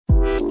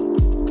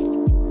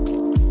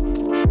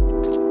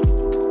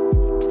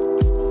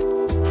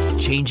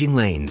Changing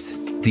Lanes,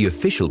 the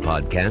official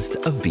podcast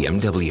of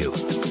BMW.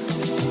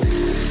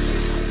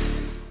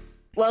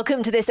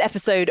 Welcome to this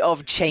episode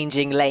of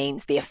Changing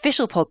Lanes, the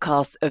official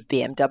podcast of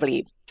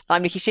BMW.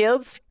 I'm Nikki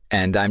Shields.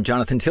 And I'm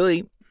Jonathan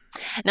Tilley.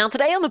 Now,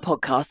 today on the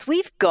podcast,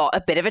 we've got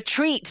a bit of a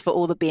treat for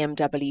all the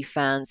BMW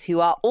fans who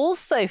are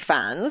also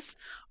fans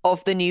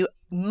of the new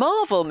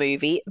Marvel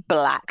movie,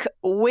 Black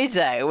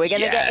Widow. We're going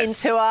to get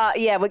into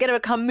we're going to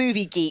become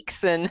movie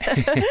geeks and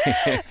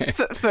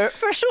for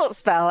a short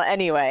spell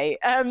anyway.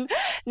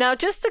 Now,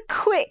 just a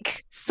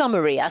quick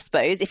summary, I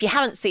suppose, if you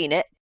haven't seen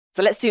it.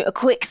 So let's do a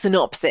quick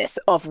synopsis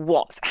of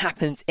what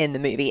happens in the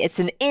movie. It's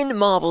an in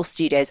Marvel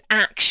Studios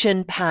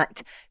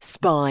action-packed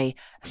spy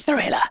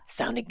thriller.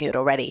 Sounding good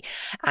already.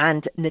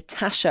 And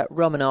Natasha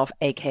Romanoff,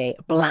 aka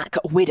Black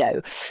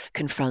Widow,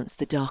 confronts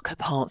the darker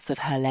parts of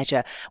her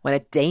ledger when a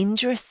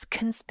dangerous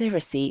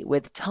conspiracy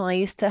with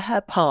ties to her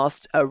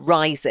past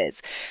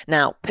arises.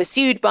 Now,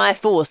 pursued by a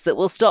force that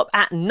will stop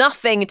at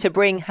nothing to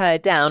bring her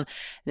down,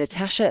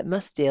 Natasha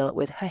must deal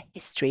with her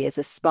history as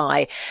a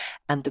spy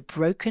and the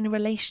broken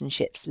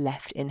relationships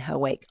left in her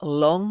wake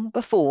long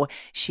before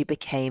she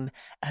became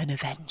an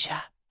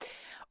Avenger.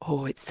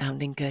 Oh, it's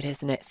sounding good,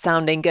 isn't it?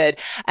 Sounding good.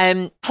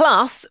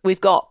 Plus,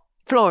 we've got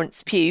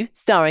Florence Pugh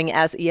starring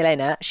as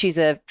Yelena. She's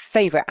a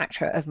favourite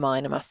actor of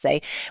mine, I must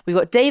say. We've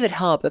got David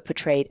Harbour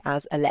portrayed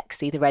as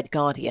Alexei, the Red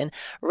Guardian.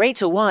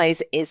 Rachel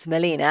Weisz is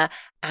Melina.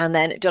 And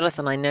then,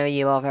 Jonathan, I know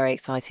you are very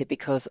excited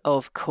because,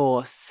 of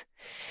course,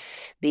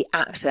 the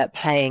actor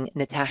playing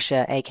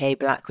Natasha, aka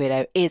Black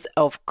Widow, is,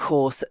 of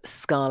course,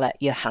 Scarlett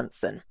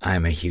Johansson.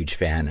 I'm a huge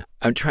fan.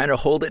 I'm trying to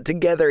hold it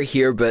together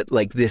here, but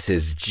this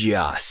is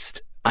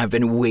just... I've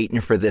been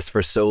waiting for this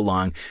for so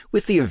long.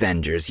 With the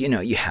Avengers,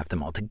 you have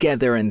them all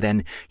together and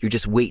then you're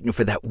just waiting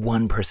for that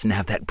one person to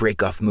have that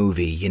break-off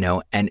movie,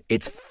 and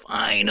it's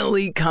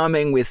finally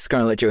coming with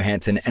Scarlett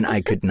Johansson and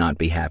I could not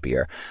be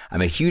happier. I'm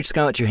a huge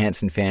Scarlett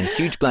Johansson fan,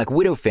 huge Black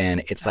Widow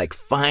fan. It's like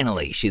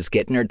finally she's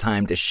getting her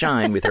time to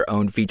shine with her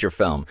own feature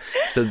film.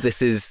 So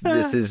this is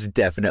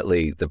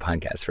definitely the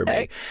podcast for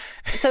me.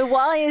 So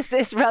why is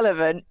this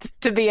relevant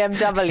to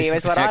BMW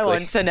is what I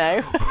want to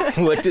know.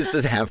 What does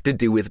this have to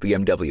do with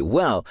BMW?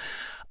 Well,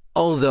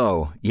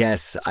 although,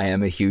 yes, I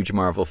am a huge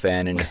Marvel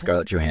fan and a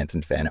Scarlett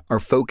Johansson fan, our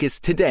focus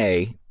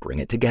today, bring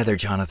it together,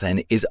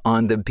 Jonathan, is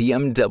on the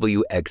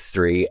BMW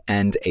X3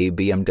 and a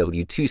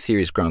BMW 2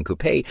 Series Grand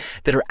Coupe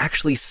that are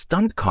actually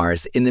stunt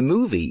cars in the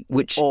movie,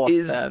 which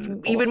is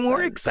even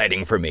more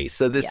exciting for me.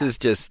 So this is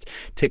just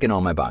ticking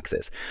all my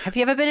boxes. Have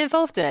you ever been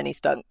involved in any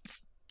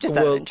stunts? Just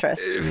out of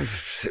interest.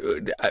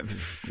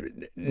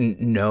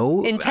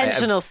 No.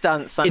 Intentional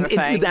stunts, I'm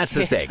afraid. That's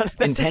the thing.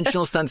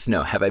 Intentional stunts,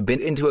 no. Have I been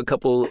into a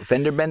couple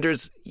fender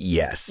benders?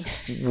 Yes.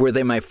 Were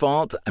they my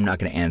fault? I'm not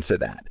going to answer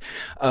that.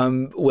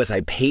 Was I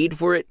paid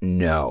for it?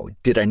 No.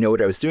 Did I know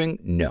what I was doing?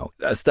 No.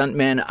 A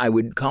stuntman, I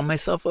would call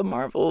myself a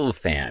Marvel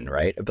fan,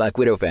 right? A Black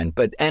Widow fan,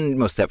 and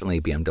most definitely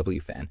a BMW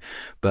fan.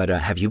 But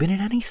have you been in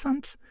any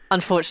stunts?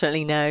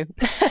 Unfortunately, no.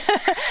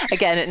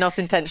 Again, not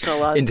intentional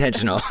ones.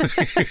 Intentional.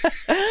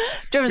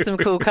 Driven some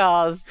cool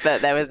cars,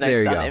 but there was no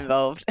stunt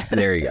involved.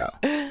 There you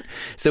go.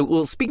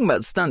 So, speaking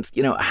about stunts,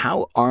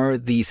 how are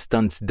these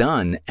stunts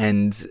done?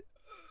 And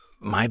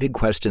my big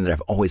question that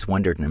I've always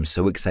wondered, and I'm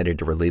so excited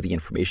to relay the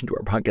information to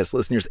our podcast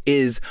listeners,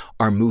 is,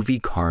 are movie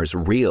cars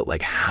real?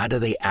 How do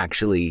they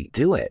actually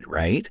do it,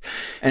 right?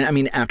 And I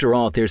mean, after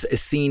all, there's a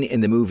scene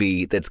in the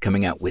movie that's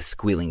coming out with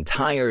squealing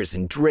tires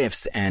and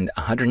drifts and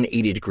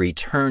 180-degree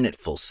turn at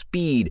full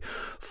speed,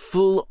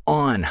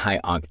 full-on high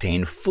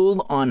octane,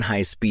 full-on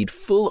high speed,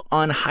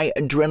 full-on high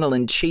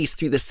adrenaline chase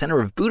through the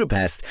center of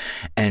Budapest.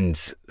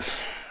 And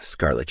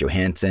Scarlett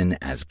Johansson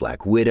as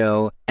Black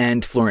Widow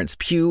and Florence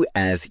Pugh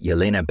as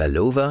Yelena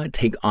Belova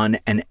take on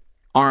an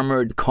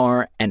armored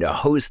car and a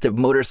host of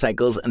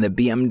motorcycles and the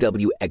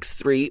BMW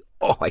X3.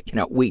 Oh, I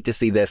cannot wait to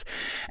see this.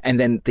 And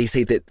then they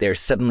say that there's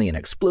suddenly an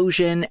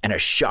explosion and a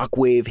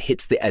shockwave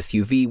hits the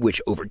SUV,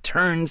 which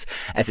overturns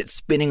as it's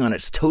spinning on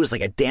its toes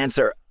like a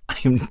dancer.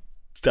 I'm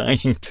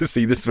dying to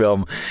see this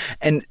film.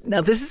 And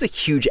now this is a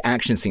huge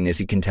action scene, as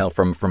you can tell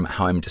from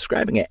how I'm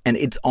describing it, and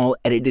it's all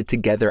edited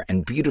together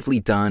and beautifully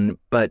done.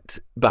 But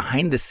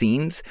behind the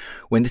scenes,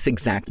 when this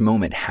exact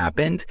moment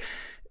happened,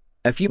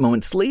 a few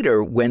moments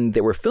later, when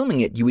they were filming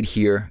it, you would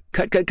hear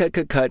cut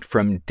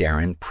from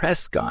Darren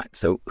Prescott.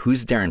 So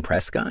who's Darren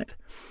Prescott?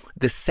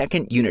 The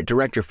second unit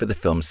director for the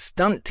film's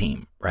stunt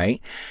team, right?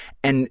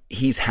 And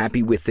he's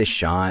happy with this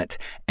shot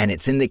and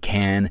it's in the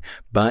can,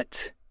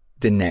 but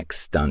the next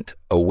stunt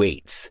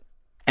awaits.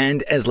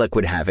 And as luck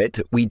would have it,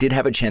 we did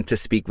have a chance to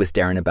speak with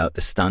Darren about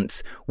the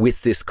stunts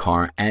with this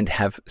car and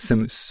have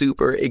some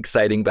super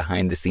exciting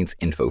behind-the-scenes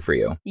info for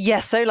you.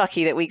 Yes, so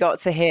lucky that we got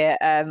to hear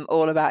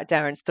all about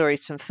Darren's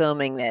stories from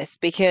filming this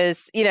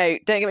because,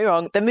 don't get me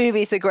wrong, the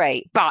movies are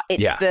great, but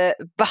it's the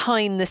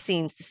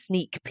behind-the-scenes, the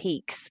sneak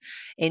peeks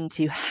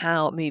into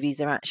how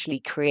movies are actually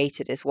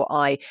created is what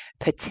I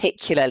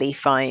particularly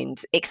find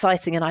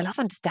exciting, and I love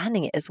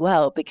understanding it as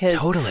well because,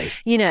 totally.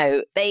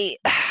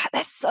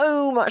 there's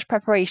so much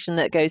preparation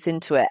that that goes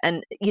into it.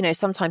 And,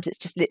 sometimes it's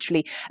just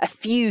literally a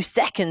few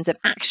seconds of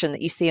action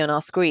that you see on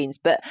our screens.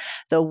 But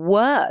the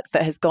work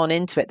that has gone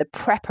into it, the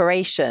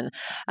preparation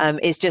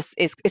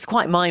is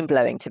quite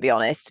mind-blowing, to be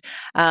honest.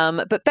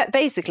 But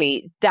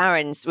basically,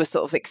 Darren was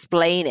sort of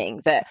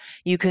explaining that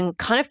you can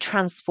kind of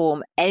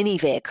transform any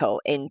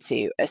vehicle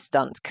into a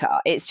stunt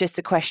car. It's just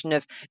a question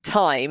of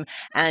time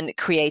and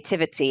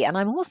creativity. And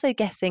I'm also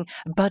guessing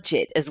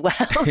budget as well.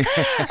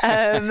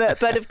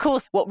 But of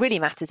course, what really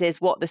matters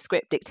is what the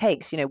script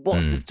dictates.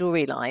 What's the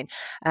storyline,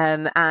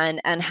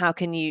 and how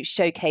can you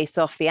showcase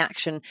off the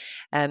action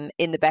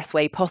in the best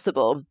way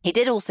possible. He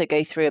did also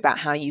go through about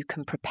how you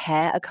can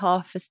prepare a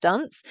car for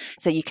stunts.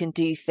 So you can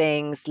do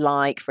things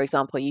like, for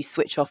example, you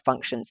switch off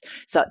functions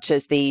such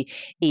as the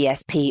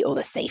ESP or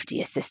the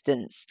safety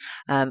assistance.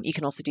 You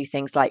can also do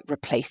things like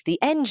replace the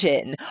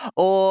engine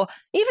or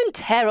even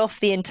tear off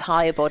the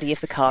entire body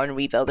of the car and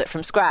rebuild it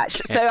from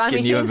scratch.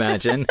 Can you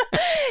imagine?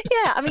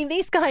 Yeah, I mean,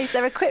 these guys,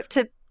 they're equipped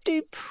to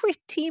do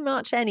pretty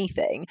much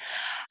anything.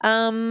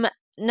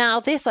 Now,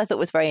 this I thought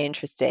was very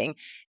interesting.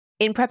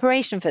 In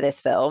preparation for this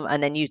film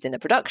and then used in the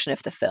production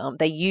of the film,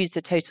 they used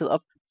a total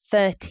of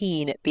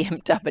 13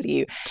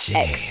 BMW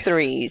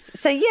X3s.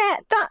 So yeah,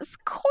 that's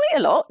quite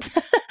a lot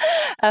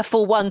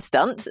for one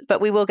stunt,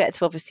 but we will get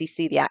to obviously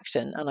see the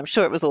action, and I'm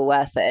sure it was all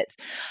worth it.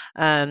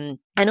 And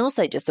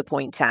also just to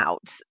point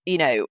out,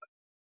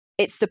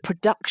 it's the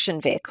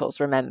production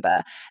vehicles,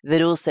 remember,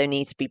 that also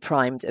need to be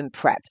primed and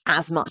prepped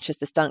as much as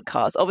the stunt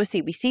cars.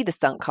 Obviously, we see the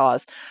stunt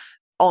cars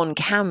on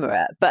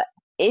camera, but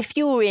if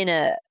you're in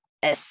a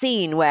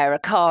scene where a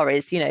car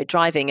is,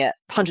 driving at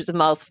hundreds of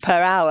miles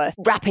per hour,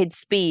 rapid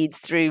speeds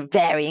through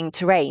varying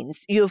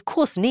terrains, you of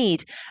course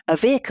need a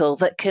vehicle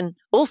that can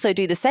also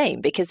do the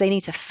same because they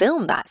need to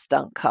film that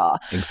stunt car.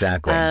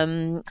 Exactly.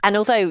 And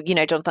although,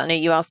 Jonathan, I know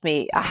you asked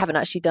me, I haven't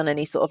actually done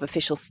any sort of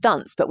official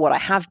stunts, but what I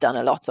have done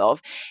a lot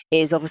of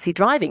is obviously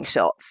driving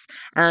shots.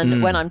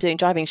 And when I'm doing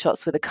driving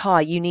shots with a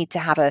car, you need to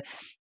have a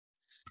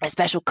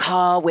special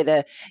car with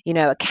a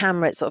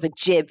camera, it's sort of a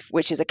jib,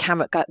 which is a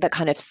camera that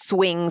kind of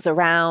swings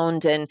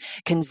around and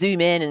can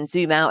zoom in and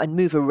zoom out and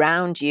move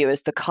around you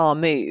as the car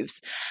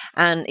moves.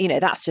 And,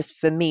 that's just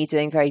for me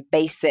doing very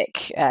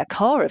basic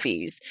car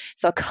reviews.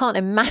 So I can't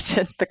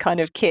imagine the kind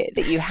of kit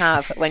that you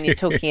have when you're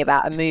talking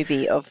about a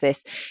movie of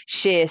this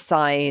sheer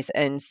size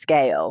and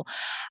scale.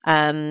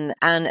 And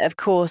of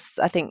course,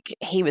 I think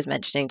he was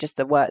mentioning just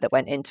the work that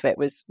went into it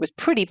was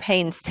pretty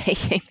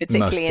painstaking,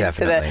 particularly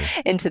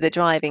into the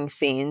driving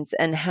scene.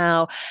 And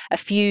how a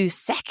few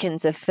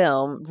seconds of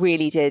film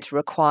really did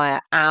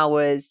require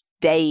hours,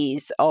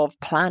 days of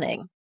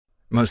planning.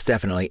 Most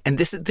definitely. And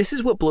this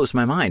is what blows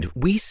my mind.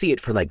 We see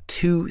it for like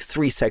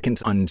 2-3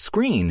 seconds on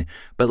screen,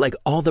 but like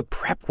all the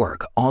prep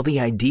work, all the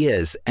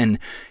ideas, and,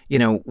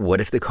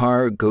 what if the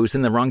car goes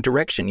in the wrong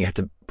direction? You have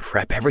to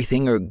prep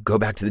everything or go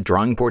back to the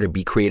drawing board and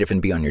be creative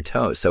and be on your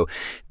toes. So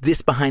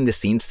this behind the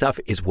scenes stuff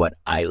is what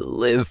I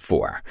live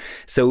for.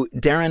 So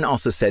Darren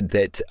also said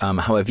that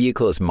how a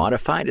vehicle is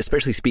modified,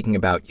 especially speaking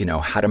about,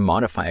 how to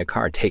modify a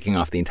car, taking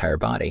off the entire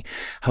body,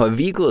 how a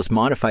vehicle is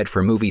modified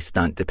for a movie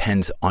stunt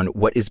depends on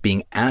what is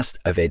being asked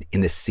of it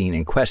in the scene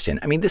in question.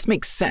 I mean, this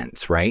makes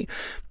sense, right?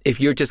 If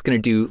you're just going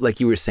to do, like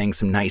you were saying,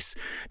 some nice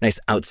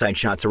outside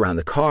shots around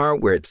the car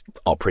where it's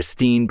all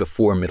pristine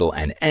before, middle,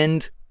 and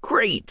end,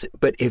 great.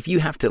 But if you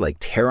have to like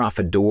tear off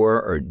a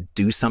door or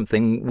do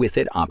something with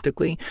it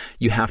optically,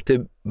 you have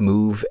to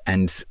move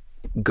and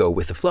go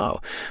with the flow.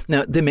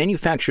 Now, the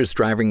manufacturer's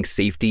driving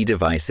safety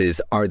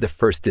devices are the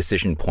first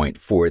decision point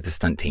for the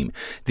stunt team.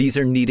 These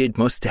are needed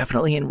most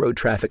definitely in road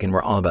traffic, and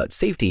we're all about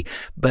safety.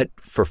 But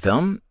for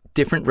film,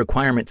 different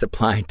requirements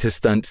apply to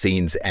stunt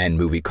scenes and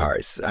movie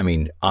cars. I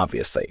mean,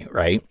 obviously,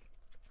 right?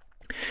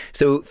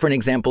 So, for an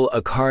example,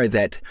 a car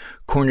that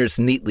corners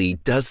neatly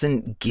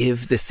doesn't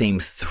give the same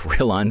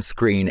thrill on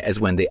screen as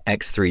when the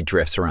X3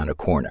 drifts around a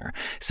corner.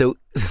 So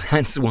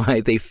that's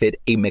why they fit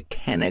a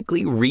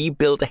mechanically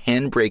rebuilt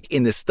handbrake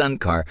in the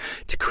stunt car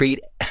to create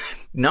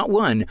not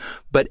one,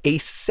 but a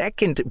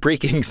second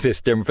braking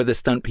system for the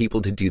stunt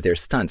people to do their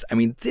stunts. I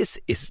mean,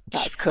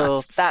 that's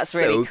cool. That's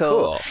really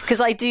cool.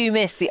 Because I do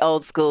miss the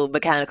old school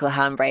mechanical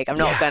handbrake. I'm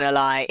not going to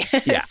lie.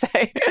 Yeah. So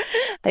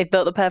they've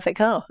built the perfect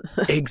car.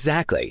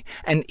 Exactly.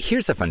 And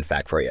here's a fun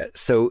fact for you.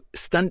 So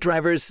stunt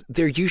drivers,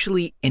 they're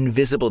usually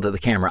invisible to the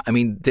camera. I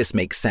mean, this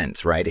makes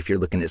sense, right? If you're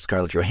looking at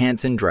Scarlett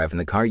Johansson driving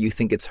the car, you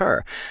think it's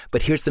her.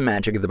 But here's the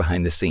magic of the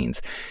behind the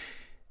scenes.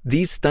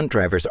 These stunt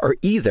drivers are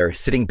either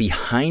sitting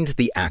behind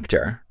the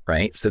actor,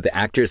 right? So the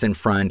actor's in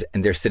front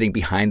and they're sitting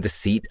behind the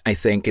seat, I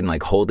think, and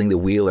like holding the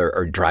wheel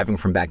or driving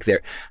from back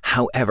there.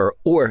 However,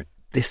 or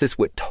this is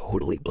what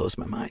totally blows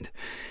my mind.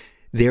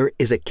 There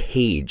is a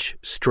cage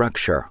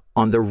structure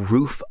on the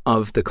roof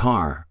of the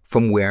car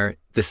from where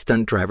the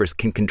stunt drivers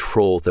can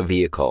control the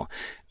vehicle.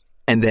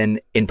 And then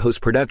in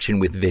post-production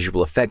with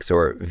visual effects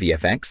or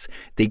VFX,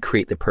 they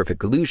create the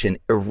perfect illusion,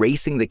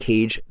 erasing the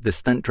cage, the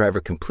stunt driver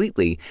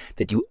completely,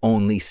 that you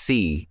only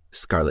see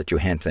Scarlett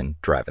Johansson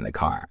driving the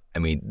car. I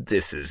mean,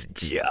 this is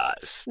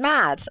just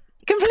mad.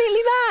 Completely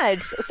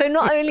mad. So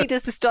not only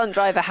does the stunt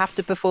driver have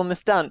to perform a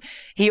stunt,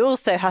 he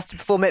also has to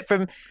perform it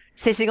from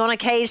sitting on a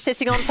cage,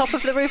 sitting on top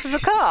of the roof of a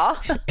car.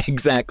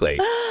 Exactly.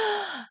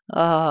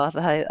 Oh,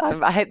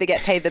 I hope they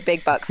get paid the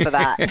big bucks for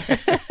that.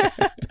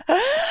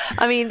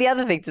 I mean, the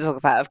other thing to talk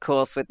about, of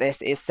course, with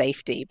this is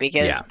safety,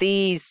 because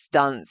these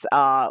stunts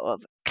are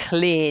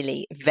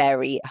clearly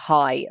very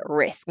high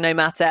risk. No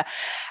matter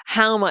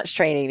how much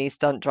training these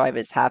stunt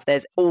drivers have,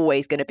 there's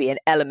always going to be an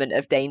element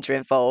of danger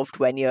involved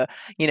when you're,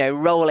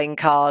 rolling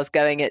cars,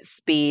 going at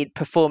speed,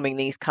 performing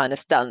these kind of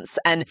stunts.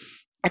 And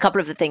a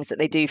couple of the things that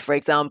they do, for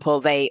example,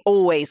 they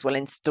always will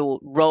install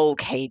roll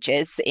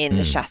cages in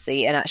the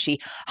chassis and actually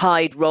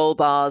hide roll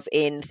bars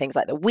in things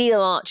like the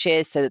wheel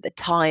arches so that the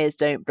tires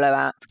don't blow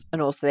out.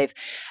 And also they've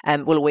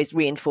will always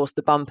reinforce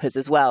the bumpers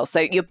as well. So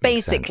you're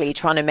basically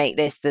trying to make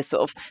this the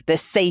sort of the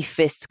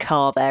safest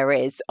car there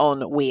is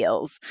on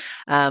wheels,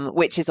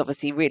 which is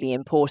obviously really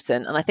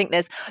important. And I think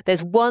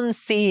there's one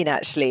scene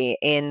actually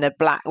in the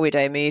Black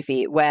Widow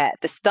movie where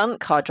the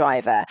stunt car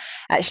driver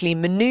actually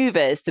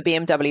maneuvers the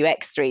BMW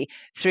X3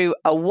 through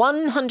a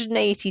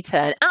 180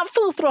 turn at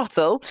full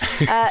throttle.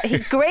 He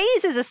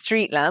grazes a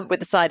street lamp with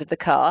the side of the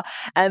car,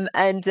 and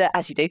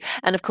as you do.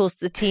 And of course,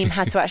 the team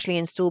had to actually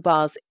install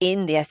bars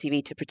in the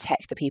SUV to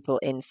protect the people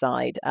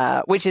inside,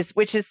 which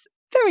is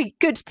very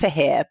good to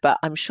hear, but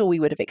I'm sure we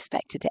would have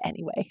expected it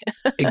anyway.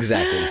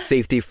 Exactly.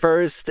 Safety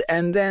first,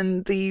 and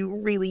then the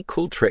really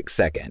cool trick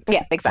second.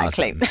 Yeah,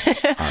 exactly.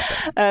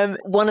 Awesome.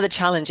 One of the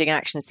challenging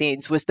action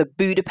scenes was the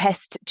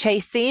Budapest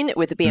chase scene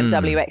with the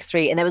BMW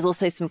X3, and there was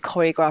also some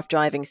choreographed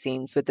driving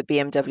scenes with the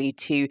BMW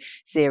 2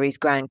 Series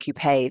Grand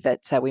Coupe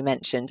that we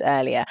mentioned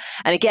earlier.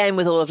 And again,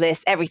 with all of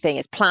this, everything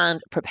is planned,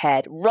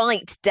 prepared,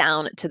 right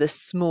down to the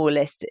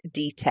smallest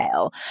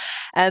detail.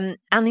 And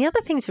the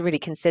other thing to really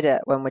consider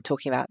when we're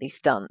talking about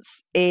these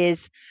stunts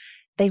is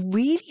they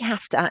really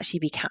have to actually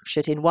be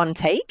captured in one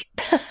take.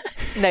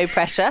 No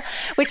pressure,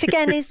 which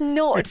again is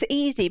not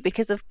easy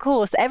because, of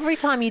course, every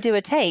time you do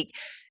a take,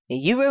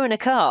 you ruin a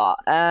car.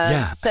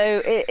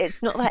 So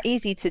it's not that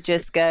easy to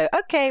just go,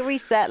 okay,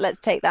 reset, let's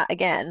take that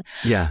again.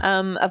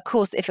 Of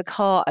course, if a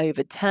car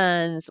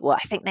overturns, well,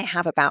 I think they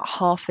have about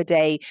half a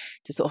day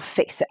to sort of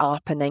fix it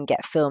up and then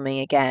get filming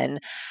again.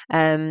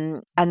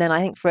 And then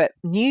I think for a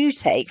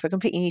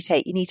completely new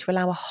take, you need to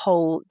allow a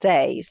whole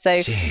day.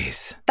 So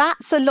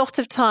that's a lot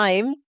of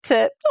time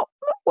to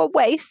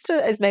waste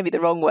is maybe the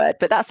wrong word,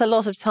 but that's a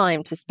lot of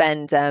time to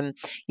spend,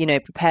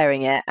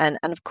 preparing it. And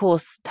of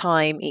course,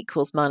 time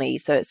equals money.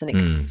 So it's an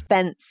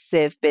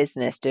expensive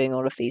business doing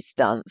all of these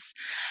stunts.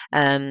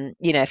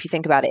 If you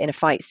think about it in a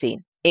fight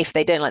scene, if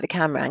they don't like the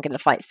camera angle in a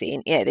fight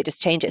scene, they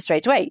just change it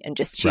straight away and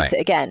just shoot it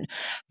again.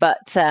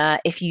 But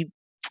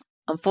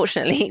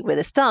unfortunately, with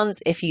a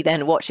stunt, if you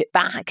then watch it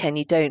back and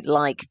you don't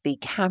like the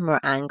camera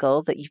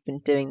angle that you've been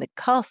doing the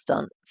car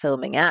stunt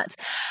filming at,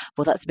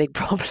 well, that's a big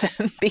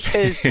problem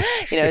because,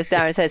 as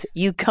Darren says,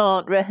 you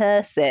can't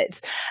rehearse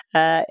it.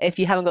 If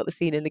you haven't got the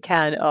scene in the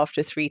can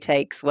after 3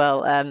 takes,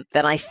 well,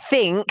 then I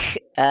think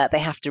they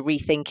have to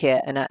rethink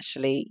it and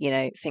actually,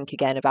 think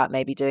again about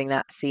maybe doing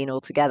that scene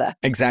altogether.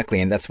 Exactly.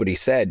 And that's what he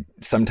said.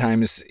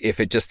 Sometimes if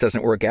it just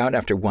doesn't work out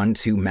after 1,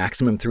 2,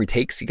 maximum 3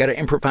 takes, you got to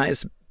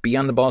improvise, be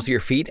on the balls of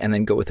your feet, and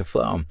then go with the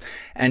flow.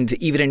 And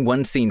even in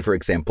one scene, for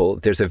example,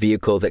 there's a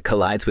vehicle that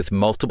collides with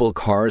multiple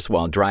cars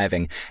while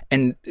driving.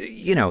 And,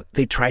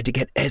 they tried to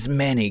get as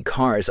many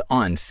cars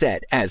on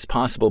set as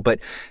possible, but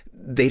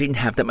they didn't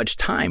have that much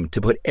time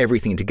to put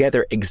everything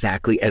together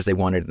exactly as they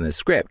wanted in the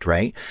script,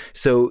 right?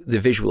 So the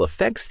visual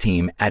effects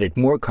team added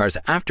more cars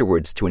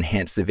afterwards to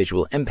enhance the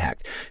visual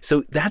impact.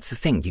 So that's the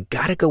thing. You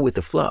got to go with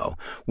the flow.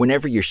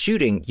 Whenever you're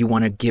shooting, you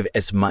want to give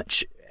as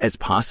much as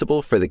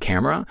possible for the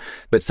camera,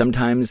 but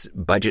sometimes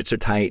budgets are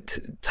tight,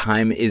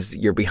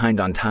 you're behind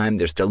on time,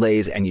 there's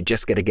delays, and you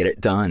just got to get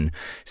it done.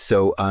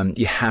 So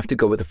you have to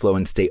go with the flow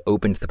and stay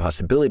open to the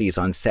possibilities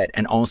on set,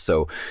 and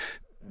also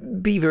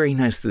be very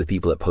nice to the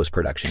people at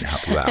post-production to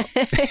help you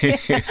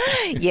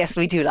out. Yes,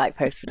 we do like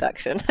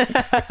post-production.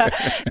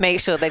 Make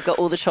sure they've got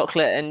all the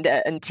chocolate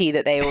and tea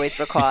that they always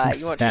require.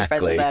 Exactly. You want to be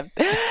friends with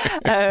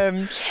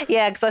them.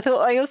 Because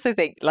I also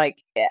think,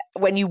 like,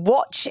 when you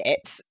watch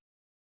it,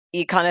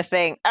 you kind of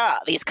think,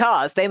 these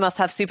cars, they must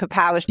have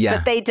superpowers,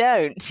 but they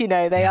don't.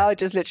 They are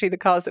just literally the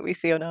cars that we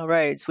see on our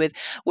roads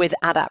with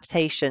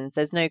adaptations.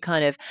 There's no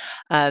kind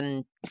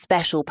of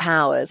special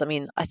powers. I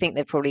mean, I think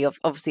they probably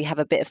obviously have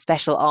a bit of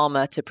special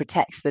armor to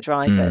protect the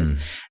drivers.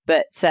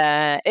 But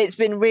it's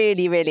been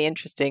really, really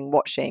interesting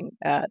watching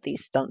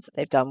these stunts that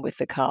they've done with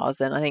the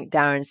cars. And I think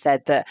Darren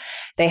said that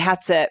they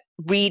had to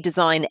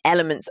redesign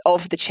elements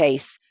of the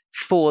chase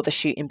for the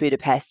shoot in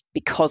Budapest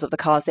because of the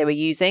cars they were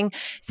using.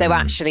 So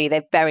actually,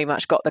 they've very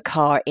much got the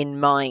car in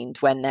mind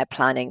when they're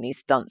planning these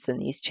stunts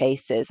and these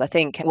chases. I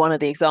think one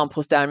of the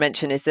examples Darren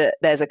mentioned is that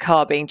there's a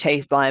car being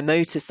chased by a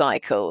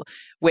motorcycle,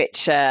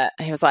 which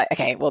he was like,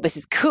 okay, well, this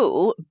is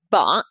cool,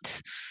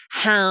 But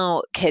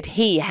how could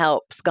he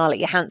help Scarlett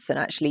Johansson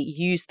actually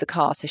use the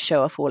car to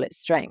show off all its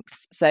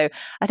strengths? So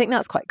I think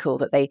that's quite cool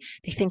that they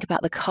think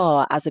about the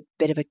car as a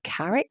bit of a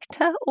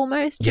character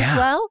almost as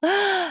well.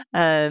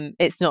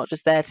 It's not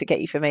just there to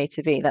get you from A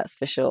to B, that's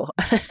for sure.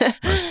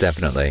 Most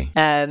definitely.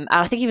 And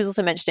I think he was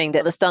also mentioning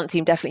that the stunt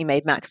team definitely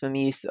made maximum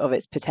use of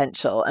its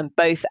potential. And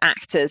both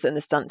actors and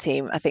the stunt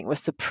team, I think, were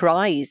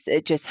surprised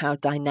at just how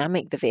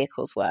dynamic the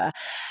vehicles were.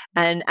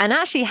 And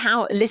actually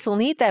how little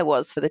need there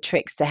was for the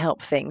tricks to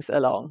help things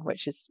along,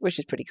 which is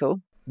pretty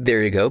cool.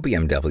 There you go,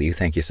 BMW.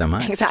 Thank you so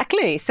much.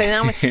 Exactly. So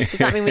now, does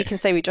that mean we can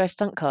say we drive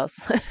stunt cars?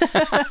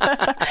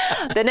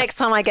 The next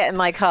time I get in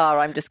my car,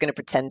 I'm just going to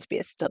pretend to be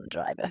a stunt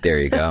driver. There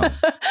you go.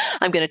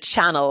 I'm going to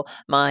channel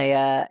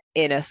my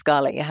inner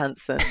Scarlett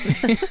Johansson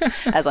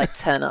as I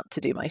turn up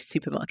to do my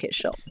supermarket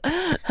shop.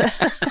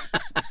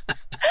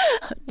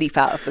 Leap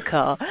out of the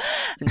car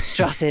and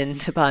strut in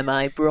to buy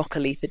my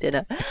broccoli for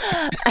dinner.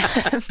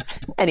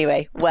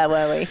 Anyway, where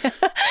were we?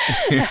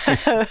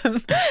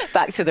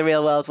 Back to the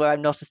real world where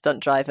I'm not a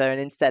stunt driver and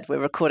instead we're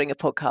recording a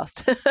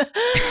podcast.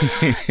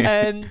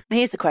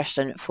 Here's a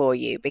question for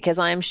you, because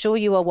I am sure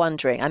you are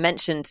wondering. I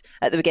mentioned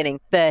at the beginning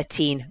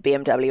 13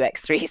 BMW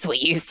X3s were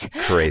used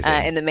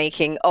in the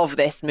making of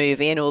this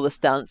movie and all the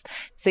stunts.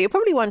 So you're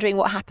probably wondering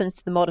what happens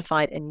to the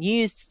modified and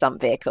used stunt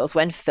vehicles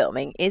when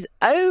filming is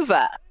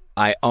over.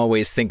 I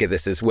always think of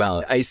this as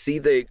well. I see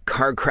the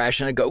car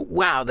crash and I go,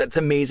 wow, that's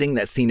amazing.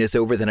 That scene is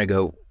over. Then I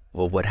go,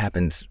 well, what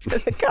happens?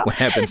 What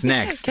happens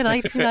next? Can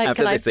I bid for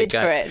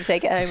it and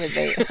take it home with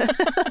me?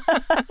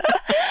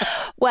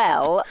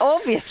 Well,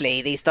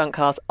 obviously, these stunt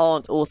cars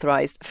aren't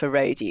authorised for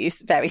road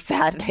use, very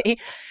sadly.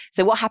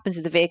 So what happens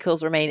if the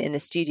vehicles remain in the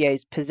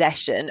studio's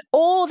possession,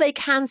 or they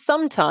can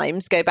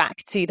sometimes go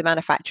back to the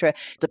manufacturer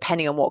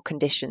depending on what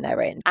condition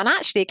they're in. And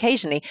actually,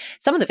 occasionally,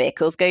 some of the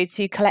vehicles go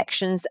to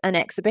collections and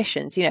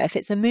exhibitions. You know, if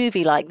it's a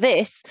movie like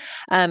this,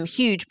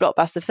 huge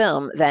blockbuster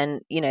film,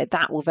 then, you know,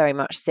 that will very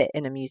much sit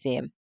in a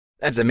museum.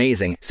 That's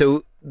amazing.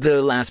 So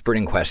the last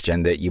burning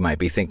question that you might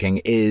be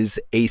thinking is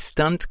a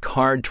stunt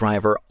car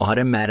driver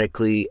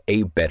automatically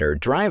a better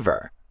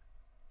driver?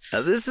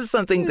 Now, this is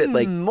something that,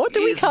 like, what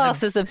do we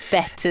class as a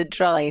better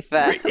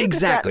driver?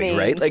 Exactly,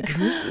 right? Like,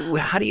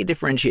 how do you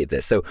differentiate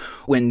this? So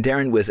when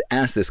Darren was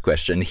asked this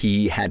question,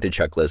 he had to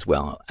chuckle as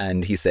well.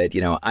 And he said,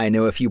 you know, I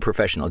know a few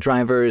professional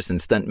drivers and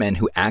stuntmen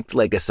who act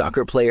like a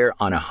soccer player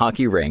on a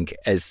hockey rink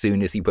as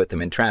soon as you put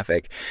them in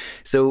traffic.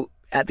 So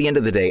at the end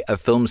of the day, a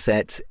film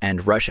set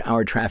and rush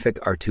hour traffic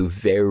are two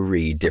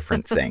very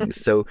different things.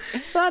 So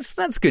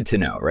that's good to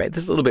know, right?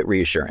 This is a little bit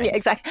reassuring. Yeah,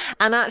 exactly.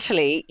 And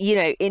actually, you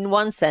know, in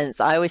one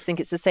sense, I always think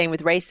it's the same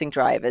with racing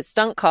drivers.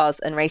 Stunt cars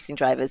and racing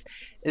drivers,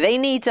 they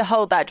need to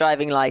hold that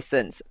driving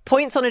license.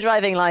 Points on a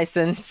driving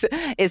license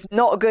is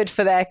not good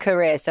for their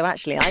career. So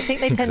actually, I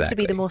think they tend to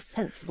be the more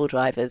sensible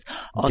drivers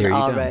on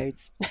our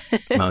roads.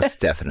 Most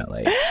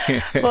definitely.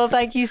 Well,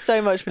 thank you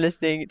so much for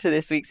listening to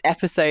this week's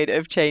episode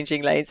of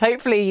Changing Lanes.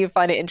 Hopefully you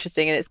find it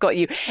interesting and it's got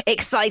you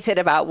excited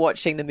about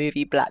watching the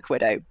movie Black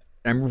Widow.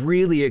 I'm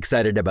really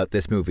excited about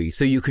this movie,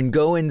 so you can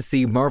go and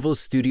see Marvel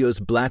Studios'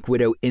 Black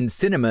Widow in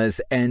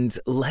cinemas and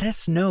let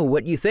us know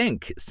what you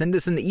think. Send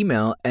us an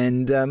email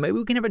and maybe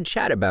we can have a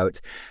chat about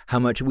how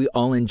much we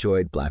all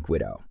enjoyed Black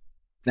Widow.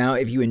 Now,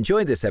 if you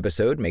enjoyed this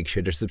episode, make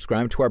sure to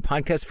subscribe to our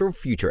podcast for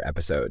future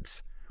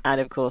episodes.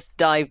 And of course,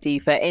 dive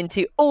deeper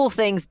into all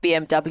things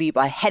BMW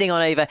by heading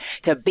on over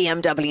to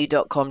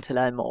bmw.com to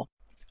learn more.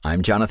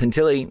 I'm Jonathan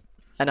Tilley.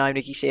 And I'm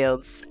Nikki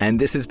Shields. And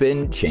this has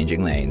been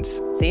Changing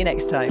Lanes. See you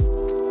next time.